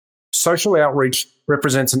social outreach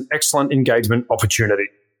represents an excellent engagement opportunity.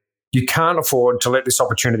 You can't afford to let this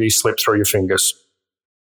opportunity slip through your fingers.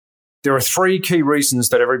 There are 3 key reasons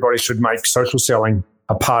that everybody should make social selling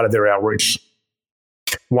a part of their outreach.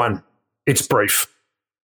 1, it's brief.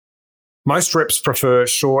 Most reps prefer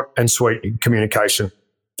short and sweet communication.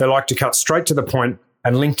 They like to cut straight to the point,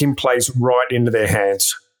 and LinkedIn plays right into their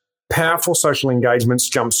hands. Powerful social engagements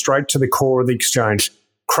jump straight to the core of the exchange.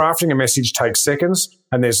 Crafting a message takes seconds,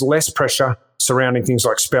 and there's less pressure surrounding things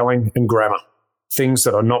like spelling and grammar, things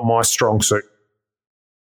that are not my strong suit.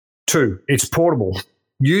 2, it's portable.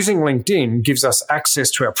 Using LinkedIn gives us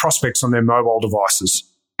access to our prospects on their mobile devices.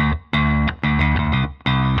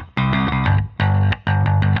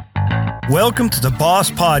 Welcome to the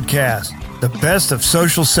Boss Podcast, the best of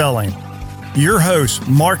social selling. Your host,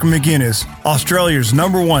 Mark McGuinness, Australia's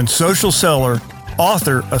 #1 social seller,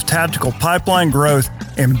 author of Tactical Pipeline Growth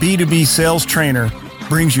and B2B Sales Trainer,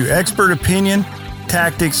 brings you expert opinion,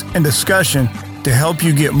 tactics, and discussion to help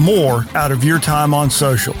you get more out of your time on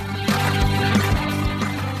social.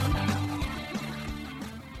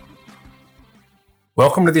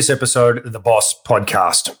 Welcome to this episode of the Boss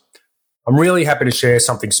Podcast. I'm really happy to share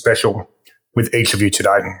something special with each of you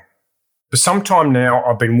today. For some time now,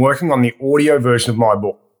 I've been working on the audio version of my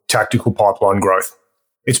book, Tactical Pipeline Growth.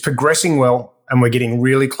 It's progressing well, and we're getting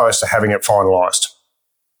really close to having it finalized.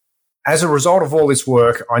 As a result of all this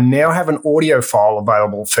work, I now have an audio file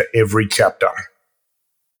available for every chapter.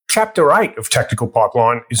 Chapter 8 of Tactical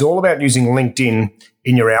Pipeline is all about using LinkedIn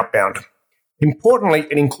in your outbound. Importantly,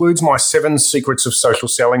 it includes my 7 secrets of social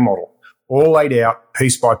selling model, all laid out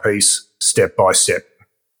piece by piece, step by step.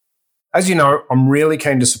 As you know, I'm really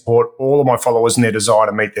keen to support all of my followers in their desire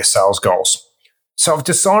to meet their sales goals. So I've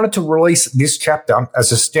decided to release this chapter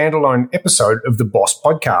as a standalone episode of the Boss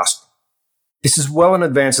Podcast. This is well in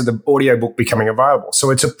advance of the audiobook becoming available,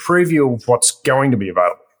 so it's a preview of what's going to be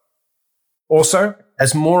available. Also,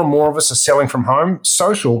 as more and more of us are selling from home,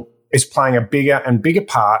 social is playing a bigger and bigger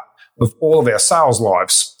part of all of our sales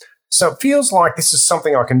lives. So it feels like this is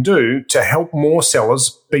something I can do to help more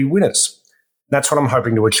sellers be winners. That's what I'm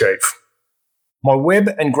hoping to achieve. My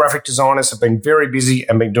web and graphic designers have been very busy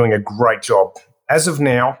and been doing a great job. As of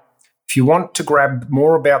now, if you want to grab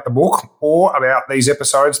more about the book or about these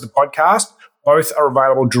episodes of the podcast, both are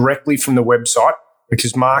available directly from the website, which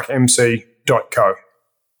is markmc.co.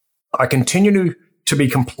 I continue to be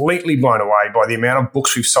completely blown away by the amount of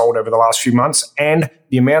books we've sold over the last few months and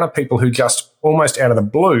the amount of people who just almost out of the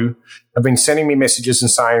blue have been sending me messages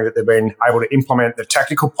and saying that they've been able to implement the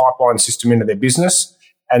Tactical Pipeline system into their business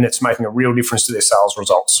and it's making a real difference to their sales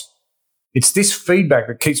results. It's this feedback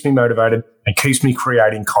that keeps me motivated and keeps me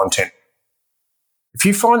creating content. If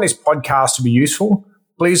you find this podcast to be useful,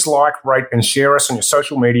 please like, rate, and share us on your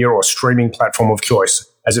social media or streaming platform of choice,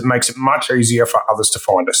 as it makes it much easier for others to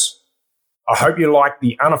find us. I hope you like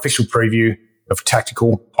the unofficial preview of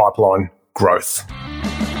Tactical Pipeline Growth.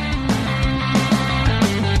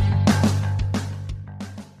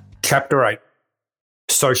 Chapter 8,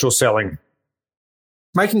 Social Selling.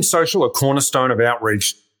 Making social a cornerstone of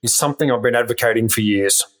outreach is something I've been advocating for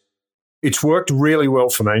years. It's worked really well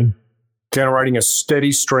for me, generating a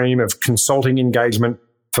steady stream of consulting engagement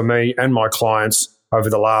for me and my clients over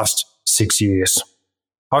the last 6 years.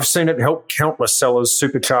 I've seen it help countless sellers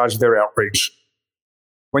supercharge their outreach.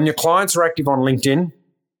 When your clients are active on LinkedIn,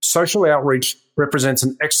 social outreach represents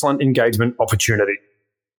an excellent engagement opportunity.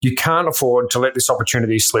 You can't afford to let this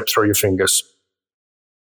opportunity slip through your fingers.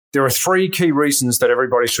 There are 3 key reasons that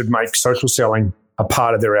everybody should make social selling a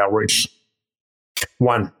part of their outreach.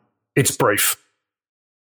 1, it's brief.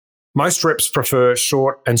 Most reps prefer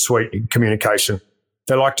short and sweet communication.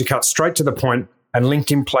 They like to cut straight to the point, and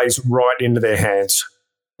LinkedIn plays right into their hands.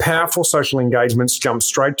 Powerful social engagements jump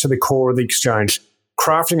straight to the core of the exchange.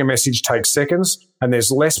 Crafting a message takes seconds, and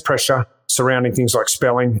there's less pressure surrounding things like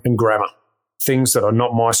spelling and grammar, things that are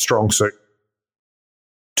not my strong suit.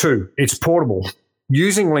 2, it's portable.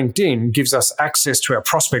 Using LinkedIn gives us access to our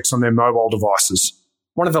prospects on their mobile devices.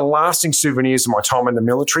 One of the lasting souvenirs of my time in the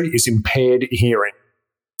military is impaired hearing.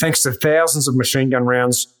 Thanks to thousands of machine gun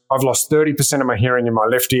rounds, I've lost 30% of my hearing in my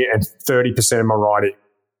left ear and 30% in my right ear.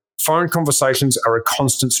 Phone conversations are a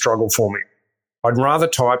constant struggle for me. I'd rather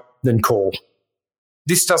type than call.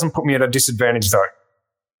 This doesn't put me at a disadvantage though.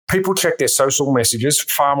 People check their social messages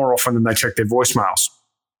far more often than they check their voicemails.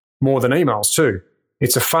 More than emails too.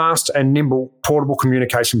 It's a fast and nimble portable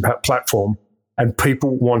communication platform and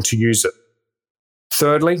people want to use it.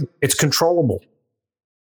 Thirdly, it's controllable.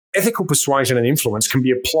 Ethical persuasion and influence can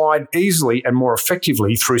be applied easily and more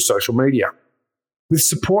effectively through social media. With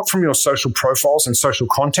support from your social profiles and social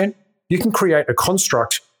content, you can create a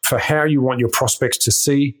construct for how you want your prospects to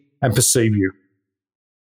see and perceive you.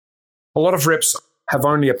 A lot of reps have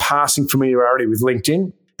only a passing familiarity with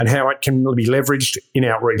LinkedIn and how it can be leveraged in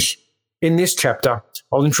outreach. In this chapter,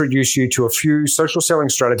 I'll introduce you to a few social selling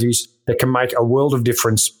strategies that can make a world of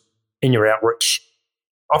difference in your outreach.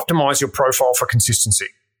 Optimize your profile for consistency.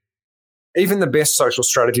 Even the best social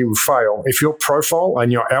strategy will fail if your profile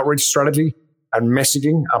and your outreach strategy and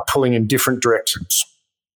messaging are pulling in different directions.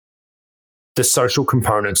 The social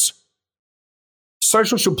components.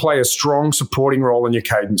 Social should play a strong supporting role in your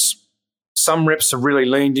cadence. Some reps have really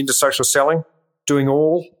leaned into social selling, doing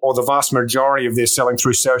all or the vast majority of their selling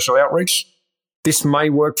through social outreach. This may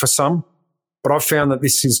work for some, but I've found that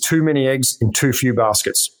this is too many eggs in too few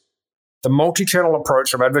baskets. The multi-channel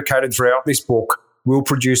approach I've advocated throughout this book will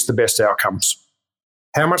produce the best outcomes.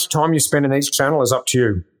 How much time you spend in each channel is up to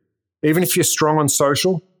you. Even if you're strong on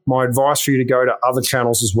social, my advice for you to go to other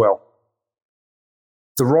channels as well.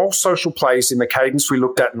 The role social plays in the cadence we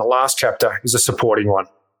looked at in the last chapter is a supporting one.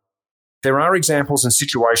 There are examples and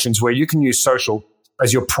situations where you can use social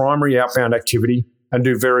as your primary outbound activity and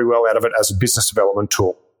do very well out of it as a business development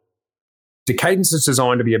tool. The cadence is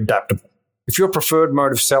designed to be adaptable. If your preferred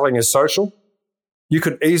mode of selling is social, you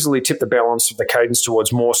could easily tip the balance of the cadence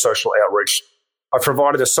towards more social outreach. I've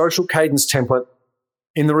provided a social cadence template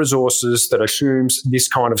in the resources that assumes this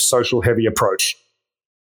kind of social-heavy approach.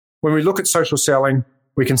 When we look at social selling,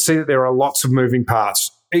 we can see that there are lots of moving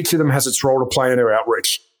parts. Each of them has its role to play in our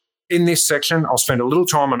outreach. In this section, I'll spend a little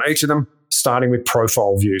time on each of them, starting with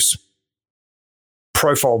profile views.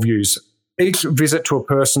 Profile views. Each visit to a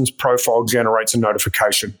person's profile generates a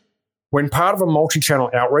notification. When part of a multi-channel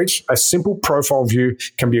outreach, a simple profile view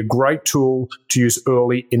can be a great tool to use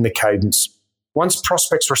early in the cadence. Once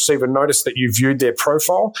prospects receive a notice that you viewed their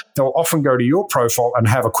profile, they'll often go to your profile and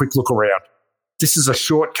have a quick look around. This is a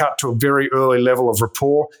shortcut to a very early level of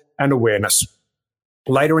rapport and awareness.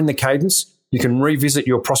 Later in the cadence, you can revisit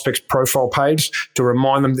your prospect's profile page to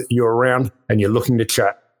remind them that you're around and you're looking to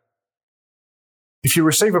chat. If you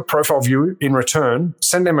receive a profile view in return,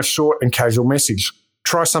 send them a short and casual message.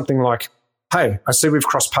 Try something like, "Hey, I see we've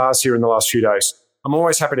crossed paths here in the last few days. I'm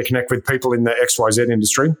always happy to connect with people in the XYZ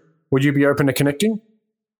industry. Would you be open to connecting?"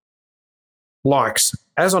 Likes.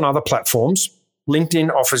 As on other platforms,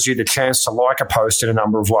 LinkedIn offers you the chance to like a post in a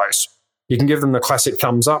number of ways. You can give them the classic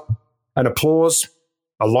thumbs up, an applause,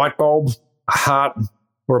 a light bulb, a heart,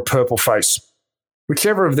 or a purple face.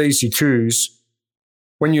 Whichever of these you choose,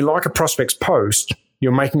 when you like a prospect's post,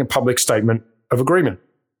 you're making a public statement of agreement.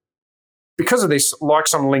 Because of this,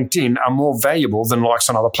 likes on LinkedIn are more valuable than likes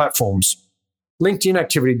on other platforms. LinkedIn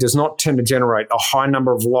activity does not tend to generate a high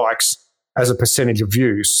number of likes as a percentage of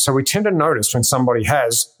views, so we tend to notice when somebody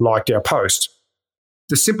has liked our post.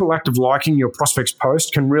 The simple act of liking your prospect's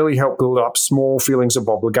post can really help build up small feelings of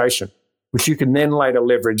obligation, which you can then later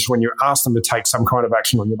leverage when you ask them to take some kind of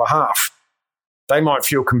action on your behalf. They might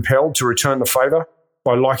feel compelled to return the favour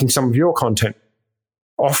by liking some of your content.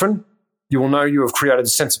 Often, you will know you have created a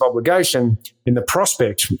sense of obligation in the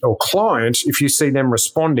prospect or client if you see them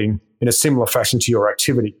responding in a similar fashion to your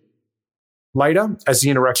activity. Later, as the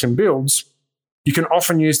interaction builds, you can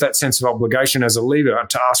often use that sense of obligation as a lever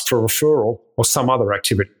to ask for a referral or some other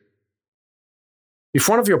activity. If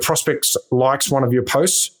one of your prospects likes one of your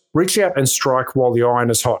posts, reach out and strike while the iron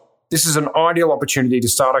is hot. This is an ideal opportunity to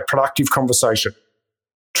start a productive conversation.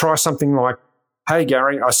 Try something like, "Hey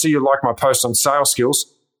Gary, I see you like my post on sales skills.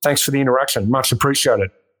 Thanks for the interaction. Much appreciated.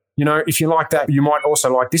 You know, if you like that, you might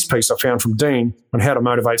also like this piece I found from Dean on how to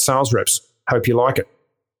motivate sales reps. Hope you like it."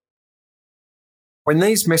 When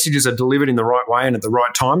these messages are delivered in the right way and at the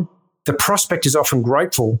right time, the prospect is often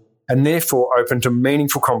grateful and therefore open to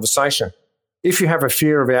meaningful conversation. If you have a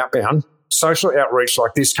fear of outbound, social outreach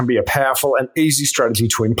like this can be a powerful and easy strategy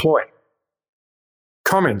to employ.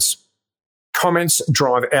 Comments. Comments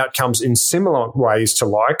drive outcomes in similar ways to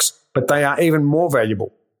likes, but they are even more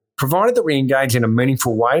valuable. Provided that we engage in a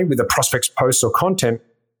meaningful way with a prospect's posts or content,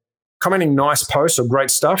 commenting nice posts or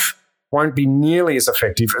great stuff won't be nearly as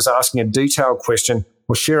effective as asking a detailed question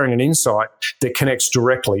or sharing an insight that connects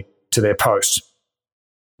directly to their post.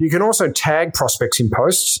 You can also tag prospects in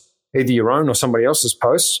posts, either your own or somebody else's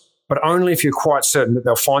posts, but only if you're quite certain that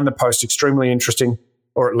they'll find the post extremely interesting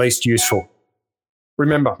or at least useful.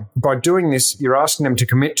 Remember, by doing this, you're asking them to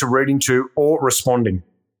commit to reading to or responding,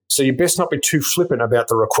 so you best not be too flippant about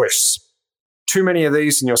the requests. Too many of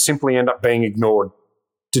these and you'll simply end up being ignored.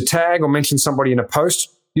 To tag or mention somebody in a post,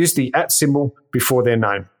 use the @ symbol before their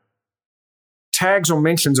name. Tags or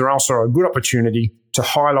mentions are also a good opportunity to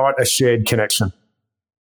highlight a shared connection.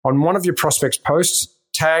 On one of your prospects' posts,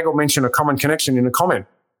 tag or mention a common connection in a comment.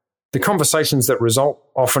 The conversations that result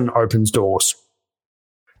often opens doors.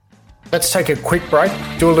 Let's take a quick break,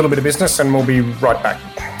 do a little bit of business, and we'll be right back.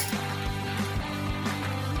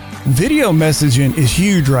 Video messaging is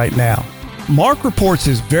huge right now. Mark reports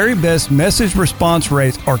his very best message response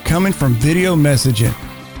rates are coming from video messaging,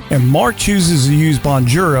 and Mark chooses to use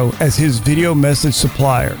Bonjoro as his video message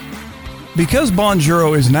supplier. Because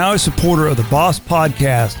Bonjoro is now a supporter of the Boss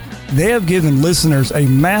Podcast, they have given listeners a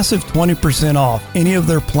massive 20% off any of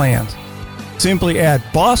their plans. Simply add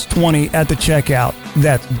BOSS20 at the checkout.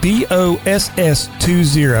 That's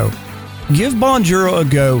BOSS20. Give Bonjoro a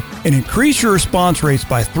go and increase your response rates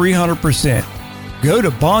by 300%. Go to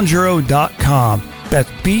Bonjoro.com. That's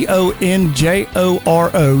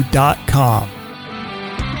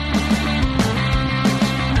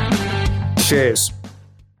BONJORO.com. Shares.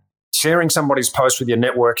 Sharing somebody's post with your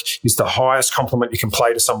network is the highest compliment you can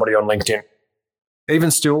pay to somebody on LinkedIn. Even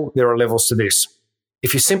still, there are levels to this.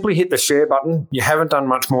 If you simply hit the share button, you haven't done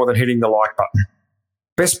much more than hitting the like button.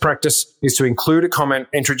 Best practice is to include a comment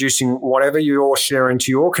introducing whatever you're sharing to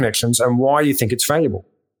your connections and why you think it's valuable.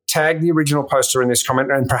 Tag the original poster in this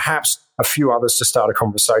comment and perhaps a few others to start a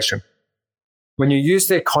conversation. When you use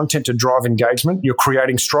their content to drive engagement, you're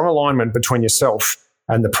creating strong alignment between yourself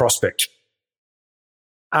and the prospect.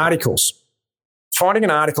 Articles. Finding an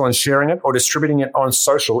article and sharing it or distributing it on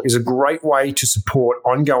social is a great way to support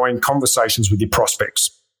ongoing conversations with your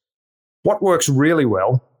prospects. What works really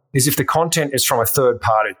well is if the content is from a third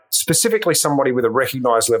party, specifically somebody with a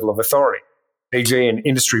recognized level of authority, e.g. an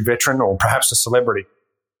industry veteran or perhaps a celebrity.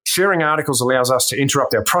 Sharing articles allows us to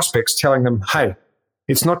interrupt our prospects, telling them, hey,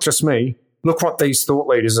 it's not just me. Look what these thought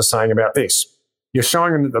leaders are saying about this. You're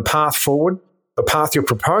showing them that the path forward, the path you're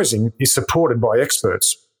proposing, is supported by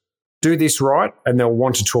experts. Do this right and they'll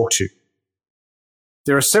want to talk to you.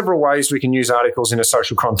 There are several ways we can use articles in a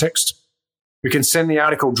social context. We can send the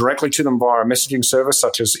article directly to them via a messaging service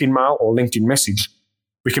such as InMail or LinkedIn Message.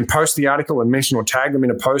 We can post the article and mention or tag them in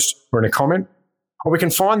a post or in a comment. Or we can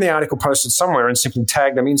find the article posted somewhere and simply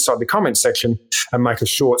tag them inside the comment section and make a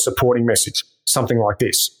short supporting message, something like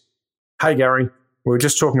this. Hey Gary, we were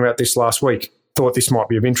just talking about this last week. Thought this might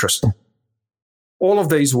be of interest. All of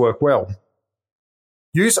these work well.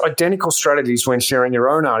 Use identical strategies when sharing your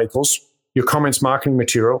own articles, your comments marketing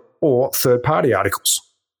material, or third-party articles.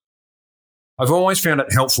 I've always found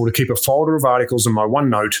it helpful to keep a folder of articles in my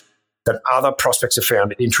OneNote that other prospects have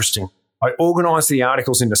found interesting. I organise the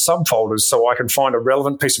articles into subfolders so I can find a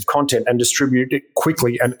relevant piece of content and distribute it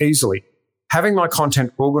quickly and easily. Having my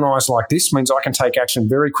content organised like this means I can take action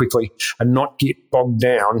very quickly and not get bogged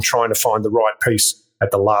down trying to find the right piece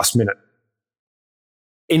at the last minute.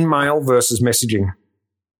 InMail versus messaging.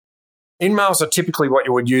 InMails are typically what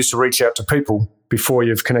you would use to reach out to people before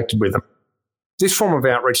you've connected with them. This form of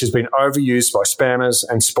outreach has been overused by spammers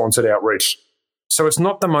and sponsored outreach, so it's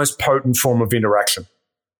not the most potent form of interaction.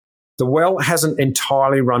 The well hasn't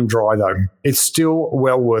entirely run dry though. It's still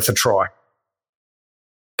well worth a try.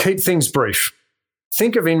 Keep things brief.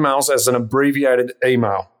 Think of InMails as an abbreviated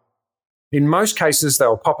email. In most cases,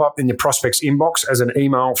 they'll pop up in your prospect's inbox as an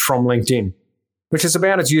email from LinkedIn, which is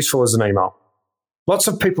about as useful as an email. Lots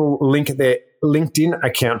of people link their LinkedIn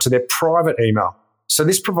account to their private email, so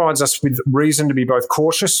this provides us with reason to be both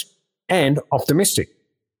cautious and optimistic.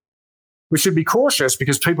 We should be cautious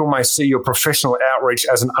because people may see your professional outreach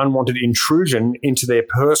as an unwanted intrusion into their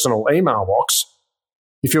personal email box.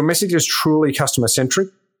 If your message is truly customer-centric,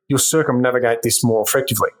 you'll circumnavigate this more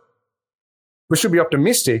effectively. We should be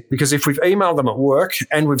optimistic because if we've emailed them at work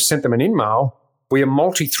and we've sent them an email, we are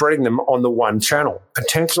multi-threading them on the one channel,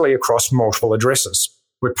 potentially across multiple addresses.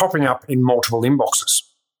 We're popping up in multiple inboxes,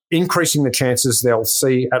 increasing the chances they'll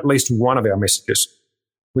see at least one of our messages.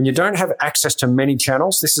 When you don't have access to many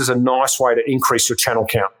channels, this is a nice way to increase your channel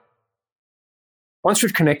count. Once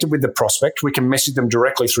we've connected with the prospect, we can message them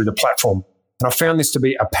directly through the platform. And I found this to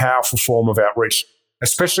be a powerful form of outreach,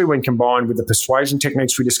 especially when combined with the persuasion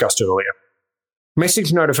techniques we discussed earlier.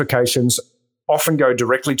 Message notifications often go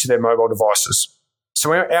directly to their mobile devices,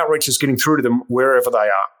 so our outreach is getting through to them wherever they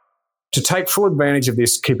are. To take full advantage of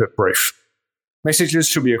this, keep it brief. Messages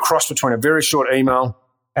should be a cross between a very short email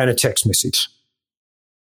and a text message.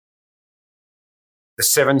 The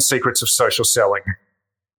 7 secrets of social selling.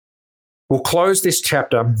 We'll close this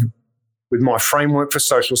chapter with my framework for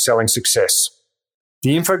social selling success.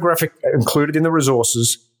 The infographic included in the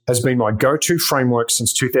resources has been my go-to framework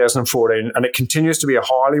since 2014, and it continues to be a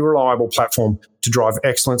highly reliable platform to drive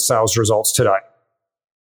excellent sales results today.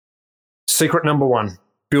 Secret number 1,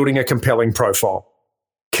 building a compelling profile.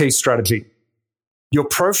 Key strategy. Your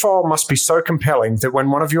profile must be so compelling that when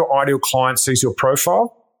one of your ideal clients sees your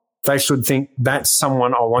profile, they should think that's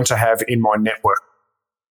someone I want to have in my network.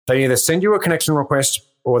 They either send you a connection request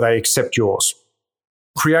or they accept yours.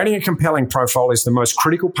 Creating a compelling profile is the most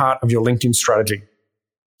critical part of your LinkedIn strategy.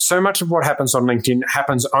 So much of what happens on LinkedIn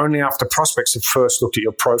happens only after prospects have first looked at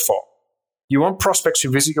your profile. You want prospects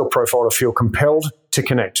who visit your profile to feel compelled to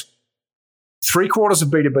connect. 3/4 of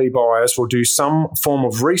B2B buyers will do some form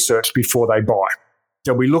of research before they buy.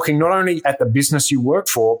 They'll be looking not only at the business you work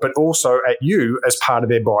for, but also at you as part of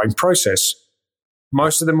their buying process.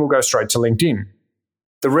 Most of them will go straight to LinkedIn.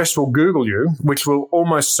 The rest will Google you, which will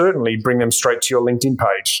almost certainly bring them straight to your LinkedIn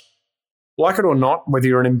page. Like it or not, whether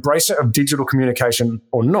you're an embracer of digital communication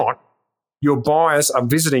or not, your buyers are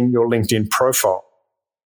visiting your LinkedIn profile.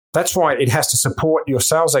 That's why it has to support your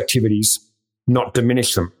sales activities, not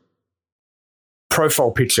diminish them.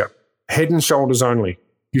 Profile picture, head and shoulders only.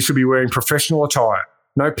 You should be wearing professional attire.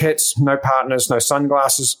 No pets, no partners, no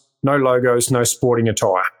sunglasses, no logos, no sporting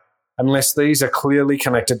attire, unless these are clearly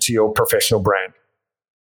connected to your professional brand.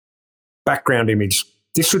 Background image.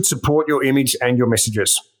 This should support your image and your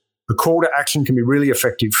messages. The call to action can be really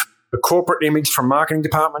effective. The corporate image from marketing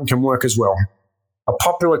department can work as well. A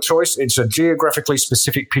popular choice is a geographically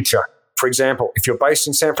specific picture. For example, if you're based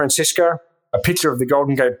in San Francisco, a picture of the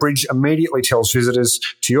Golden Gate Bridge immediately tells visitors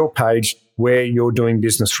to your page where you're doing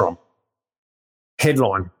business from.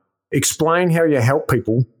 Headline. Explain how you help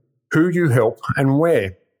people, who you help, and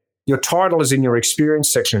where. Your title is in your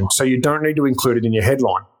experience section, so you don't need to include it in your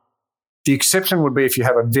headline. The exception would be if you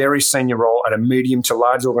have a very senior role at a medium to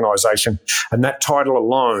large organisation and that title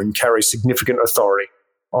alone carries significant authority,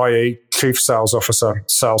 i.e. Chief Sales Officer,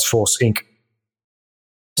 Salesforce Inc.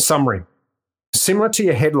 Summary. Similar to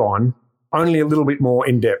your headline, only a little bit more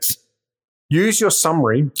in depth. Use your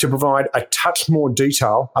summary to provide a touch more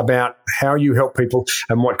detail about how you help people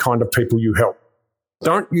and what kind of people you help.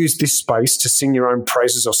 Don't use this space to sing your own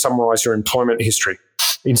praises or summarise your employment history.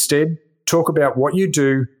 Instead, talk about what you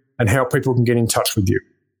do and how people can get in touch with you.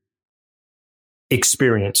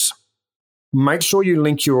 Experience. Make sure you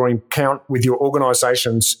link your account with your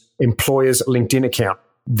organisation's employer's LinkedIn account,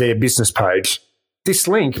 their business page. This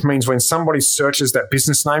link means when somebody searches that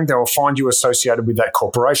business name, they will find you associated with that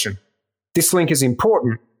corporation. This link is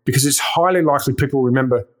important because it's highly likely people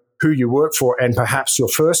remember who you work for and perhaps your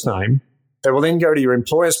first name. They will then go to your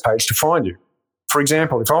employer's page to find you. For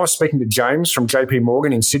example, if I was speaking to James from JP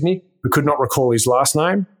Morgan in Sydney, who could not recall his last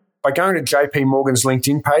name, by going to JP Morgan's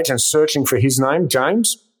LinkedIn page and searching for his name,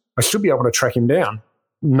 James, I should be able to track him down.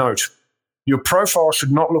 Note, your profile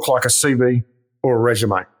should not look like a CV or a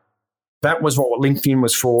resume. That was what LinkedIn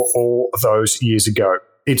was for all those years ago.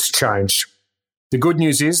 It's changed. The good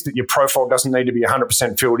news is that your profile doesn't need to be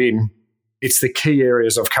 100% filled in. It's the key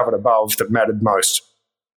areas I've covered above that mattered most.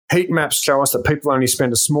 Heat maps show us that people only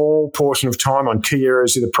spend a small portion of time on key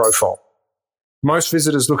areas of the profile. Most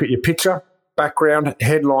visitors look at your picture, background,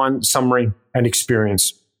 headline, summary, and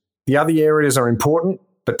experience. The other areas are important,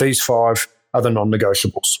 but these 5 are the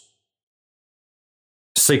non-negotiables.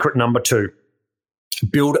 Secret number 2.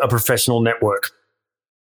 Build a professional network.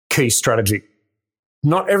 Key strategy.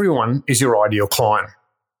 Not everyone is your ideal client.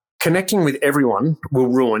 Connecting with everyone will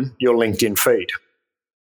ruin your LinkedIn feed.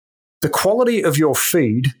 The quality of your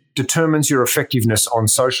feed determines your effectiveness on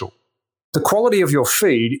social. The quality of your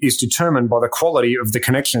feed is determined by the quality of the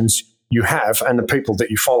connections you have and the people that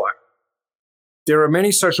you follow. There are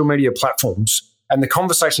many social media platforms, and the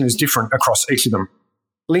conversation is different across each of them.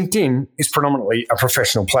 LinkedIn is predominantly a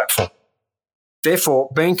professional platform. Therefore,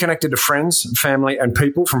 being connected to friends, family, and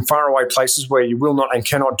people from faraway places where you will not and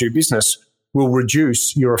cannot do business will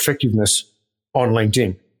reduce your effectiveness on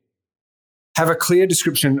LinkedIn. Have a clear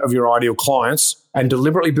description of your ideal clients and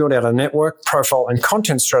deliberately build out a network, profile, and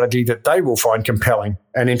content strategy that they will find compelling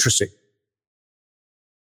and interesting.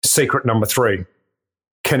 Secret number 3,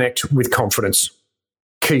 connect with confidence.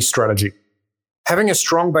 Key strategy. Having a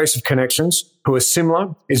strong base of connections who are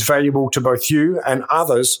similar is valuable to both you and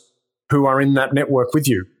others who are in that network with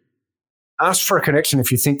you. Ask for a connection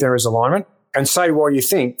if you think there is alignment and say why you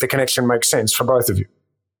think the connection makes sense for both of you.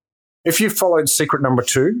 If you followed secret number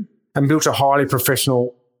 2 and built a highly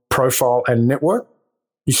professional profile and network,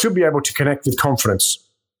 you should be able to connect with confidence.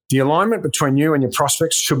 The alignment between you and your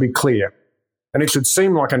prospects should be clear, and it should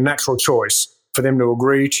seem like a natural choice for them to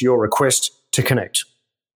agree to your request to connect.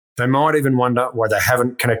 They might even wonder why they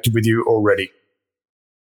haven't connected with you already.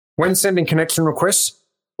 When sending connection requests,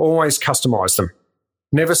 always customize them.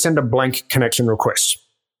 Never send a blank connection request.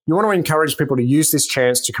 You want to encourage people to use this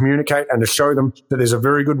chance to communicate and to show them that there's a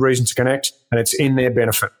very good reason to connect and it's in their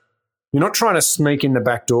benefit. You're not trying to sneak in the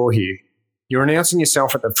back door here. You're announcing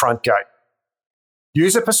yourself at the front gate.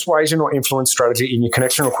 Use a persuasion or influence strategy in your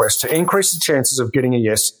connection request to increase the chances of getting a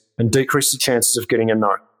yes and decrease the chances of getting a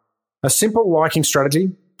no. A simple liking strategy,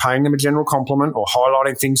 paying them a general compliment or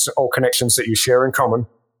highlighting things or connections that you share in common,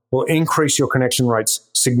 will increase your connection rates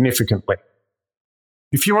significantly.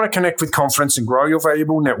 If you want to connect with confidence and grow your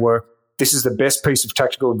valuable network, this is the best piece of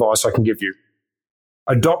tactical advice I can give you.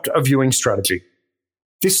 Adopt a viewing strategy.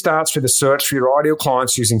 This starts with a search for your ideal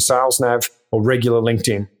clients using SalesNav or regular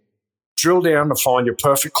LinkedIn. Drill down to find your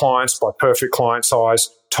perfect clients by perfect client size,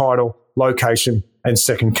 title, location, and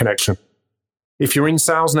second connection. If you're in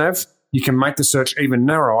SalesNav, you can make the search even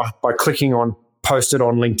narrower by clicking on posted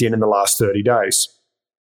on LinkedIn in the last 30 days.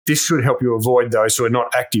 This should help you avoid those who are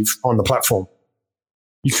not active on the platform.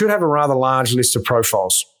 You should have a rather large list of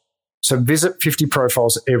profiles, so visit 50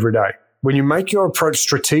 profiles every day. When you make your approach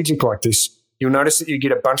strategic like this, you'll notice that you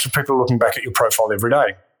get a bunch of people looking back at your profile every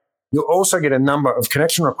day. You'll also get a number of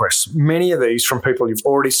connection requests, many of these from people you've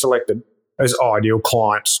already selected as ideal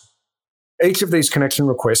clients. Each of these connection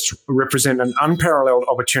requests represent an unparalleled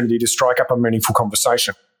opportunity to strike up a meaningful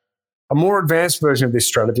conversation. A more advanced version of this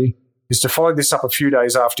strategy is to follow this up a few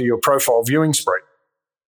days after your profile viewing spree.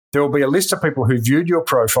 There will be a list of people who viewed your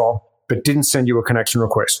profile but didn't send you a connection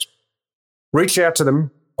request. Reach out to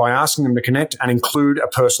them by asking them to connect and include a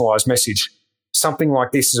personalised message. Something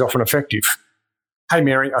like this is often effective. Hey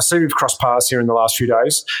Mary, I see we've crossed paths here in the last few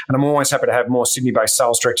days, and I'm always happy to have more Sydney-based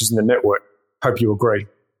sales directors in the network. Hope you agree.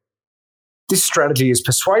 This strategy is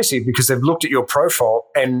persuasive because they've looked at your profile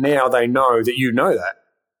and now they know that you know that.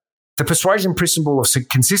 The persuasion principle of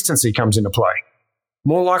consistency comes into play.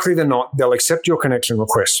 More likely than not, they'll accept your connection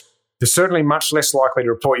request. They're certainly much less likely to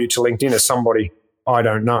report you to LinkedIn as somebody I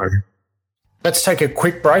don't know. Let's take a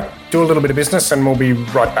quick break, do a little bit of business, and we'll be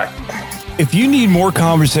right back. If you need more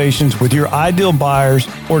conversations with your ideal buyers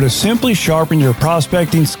or to simply sharpen your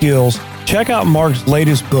prospecting skills, check out Mark's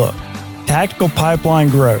latest book, Tactical Pipeline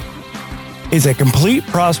Growth. It's a complete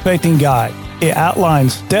prospecting guide. It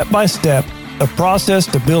outlines step-by-step the process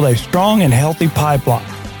to build a strong and healthy pipeline.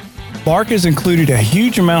 Mark has included a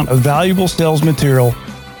huge amount of valuable sales material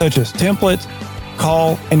such as templates,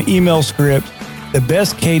 call and email scripts, the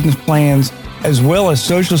best cadence plans, as well as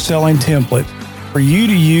social selling templates for you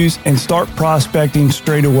to use and start prospecting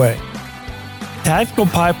straight away. Tactical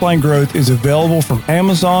Pipeline Growth is available from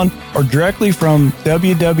Amazon or directly from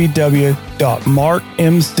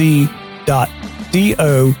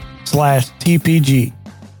www.markmc.co/TPG.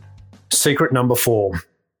 Secret number 4,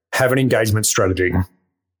 have an engagement strategy.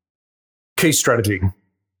 Key strategy.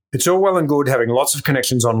 It's all well and good having lots of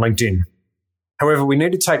connections on LinkedIn. However, we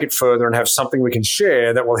need to take it further and have something we can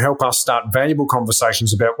share that will help us start valuable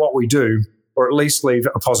conversations about what we do, or at least leave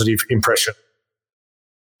a positive impression.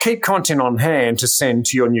 Keep content on hand to send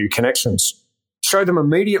to your new connections. Show them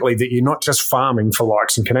immediately that you're not just farming for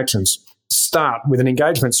likes and connections. Start with an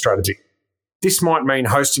engagement strategy. This might mean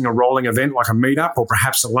hosting a rolling event like a meetup or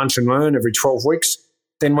perhaps a lunch and learn every 12 weeks.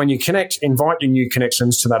 Then when you connect, invite your new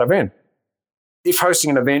connections to that event. If hosting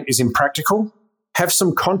an event is impractical, have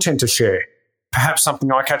some content to share. Perhaps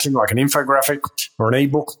something eye-catching like an infographic or an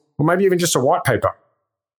ebook, or maybe even just a white paper.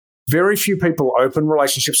 Very few people open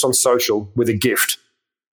relationships on social with a gift.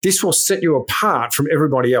 This will set you apart from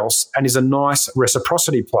everybody else and is a nice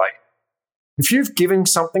reciprocity play. If you've given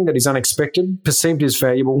something that is unexpected, perceived as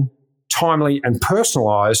valuable, timely, and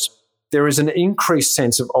personalised, there is an increased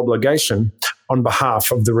sense of obligation on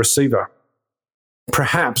behalf of the receiver.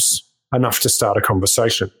 Perhaps enough to start a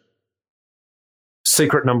conversation.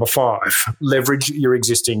 Secret number 5, leverage your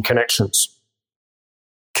existing connections.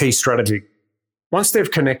 Key strategy. Once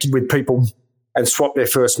they've connected with people and swapped their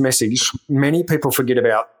first message, many people forget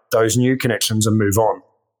about those new connections and move on,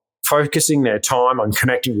 focusing their time on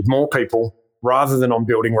connecting with more people rather than on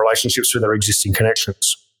building relationships with their existing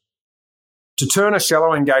connections. To turn a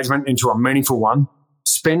shallow engagement into a meaningful one,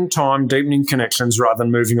 spend time deepening connections rather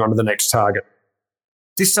than moving on to the next target.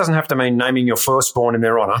 This doesn't have to mean naming your firstborn in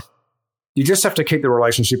their honour. You just have to keep the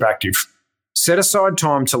relationship active. Set aside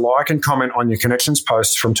time to like and comment on your connections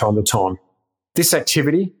posts from time to time. This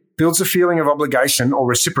activity builds a feeling of obligation or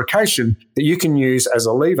reciprocation that you can use as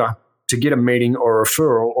a lever to get a meeting or a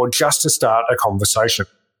referral or just to start a conversation.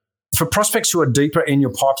 For prospects who are deeper in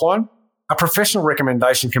your pipeline, a professional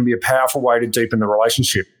recommendation can be a powerful way to deepen the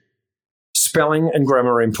relationship. Spelling and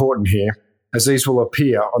grammar are important here, as these will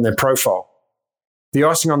appear on their profile. The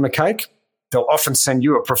icing on the cake, they'll often send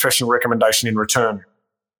you a professional recommendation in return.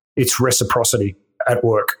 It's reciprocity at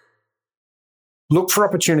work. Look for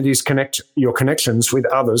opportunities to connect your connections with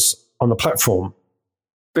others on the platform.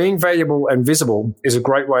 Being valuable and visible is a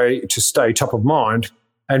great way to stay top of mind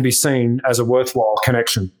and be seen as a worthwhile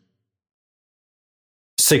connection.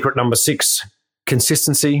 Secret number 6,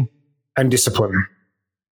 consistency and discipline.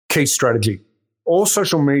 Key strategy. All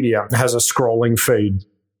social media has a scrolling feed,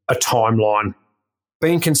 a timeline.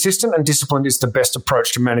 Being consistent and disciplined is the best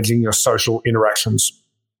approach to managing your social interactions.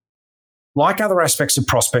 Like other aspects of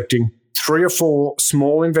prospecting, 3 or 4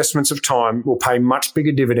 small investments of time will pay much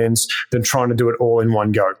bigger dividends than trying to do it all in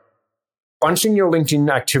one go. Bunching your LinkedIn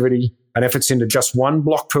activity and efforts into just one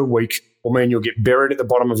block per week will mean you'll get buried at the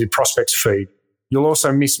bottom of your prospect's feed. You'll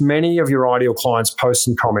also miss many of your ideal clients' posts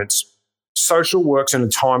and comments. Social works in a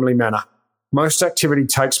timely manner. Most activity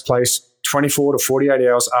takes place 24 to 48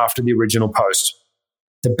 hours after the original post.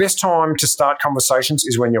 The best time to start conversations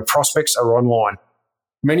is when your prospects are online.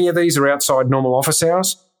 Many of these are outside normal office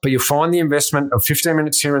hours, but you'll find the investment of 15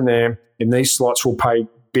 minutes here and there in these slots will pay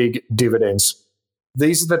big dividends.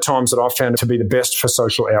 These are the times that I've found to be the best for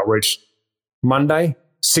social outreach. Monday,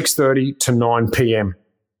 6:30 to 9 p.m.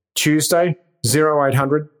 Tuesday,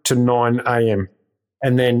 0800 to 9 a.m.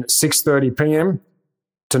 And then 6:30 p.m.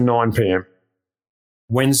 to 9 p.m.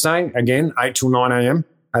 Wednesday, again, 8 till 9 a.m.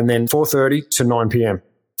 and then 4:30 to 9 p.m.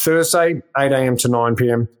 Thursday, 8 a.m. to 9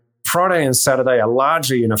 p.m. Friday and Saturday are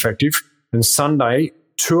largely ineffective, and Sunday,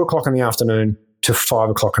 2 o'clock in the afternoon to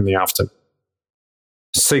 5 o'clock in the afternoon.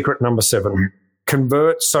 Secret number 7,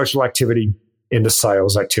 convert social activity into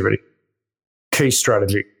sales activity. Key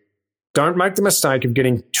strategy. Don't make the mistake of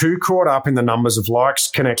getting too caught up in the numbers of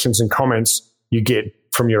likes, connections, and comments you get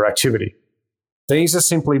from your activity. These are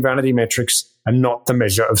simply vanity metrics and not the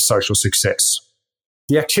measure of social success.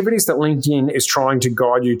 The activities that LinkedIn is trying to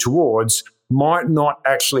guide you towards might not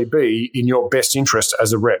actually be in your best interest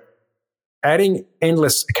as a rep. Adding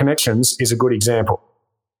endless connections is a good example.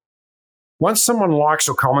 Once someone likes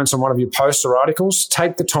or comments on one of your posts or articles,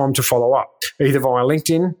 take the time to follow up, either via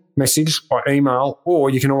LinkedIn, message, or email, or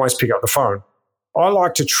you can always pick up the phone. I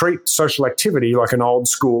like to treat social activity like an old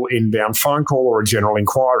school inbound phone call or a general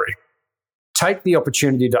inquiry. Take the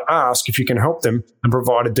opportunity to ask if you can help them and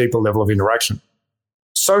provide a deeper level of interaction.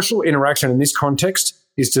 Social interaction in this context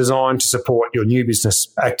is designed to support your new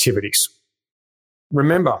business activities.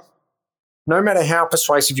 Remember, no matter how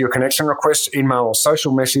persuasive your connection request, email, or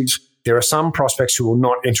social message, there are some prospects who will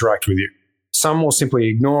not interact with you. Some will simply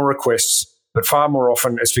ignore requests, but far more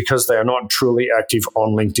often it's because they are not truly active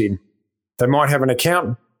on LinkedIn. They might have an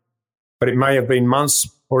account, but it may have been months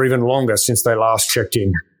or even longer since they last checked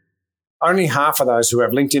in. Only half of those who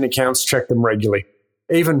have LinkedIn accounts check them regularly.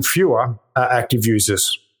 Even fewer are active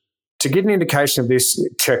users. To get an indication of this,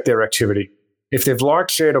 check their activity. If they've liked,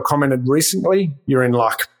 shared, or commented recently, you're in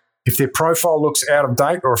luck. If their profile looks out of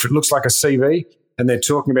date, or if it looks like a CV and they're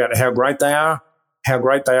talking about how great they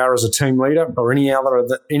are as a team leader, or any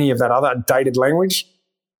of that other dated language,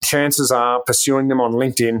 chances are pursuing them on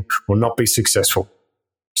LinkedIn will not be successful.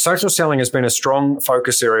 Social selling has been a strong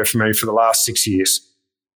focus area for me for the last 6 years.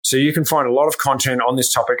 So you can find a lot of content on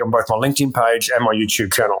this topic on both my LinkedIn page and my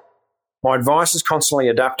YouTube channel. My advice is constantly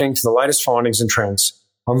adapting to the latest findings and trends.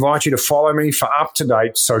 I invite you to follow me for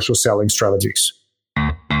up-to-date social selling strategies.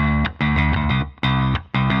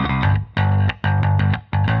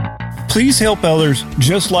 Please help others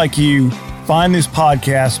just like you find this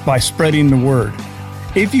podcast by spreading the word.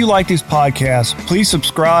 If you like this podcast, please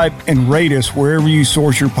subscribe and rate us wherever you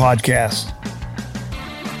source your podcasts.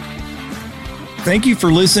 Thank you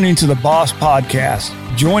for listening to the Boss Podcast.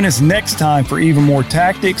 Join us next time for even more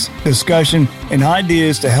tactics, discussion, and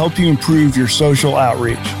ideas to help you improve your social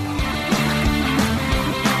outreach.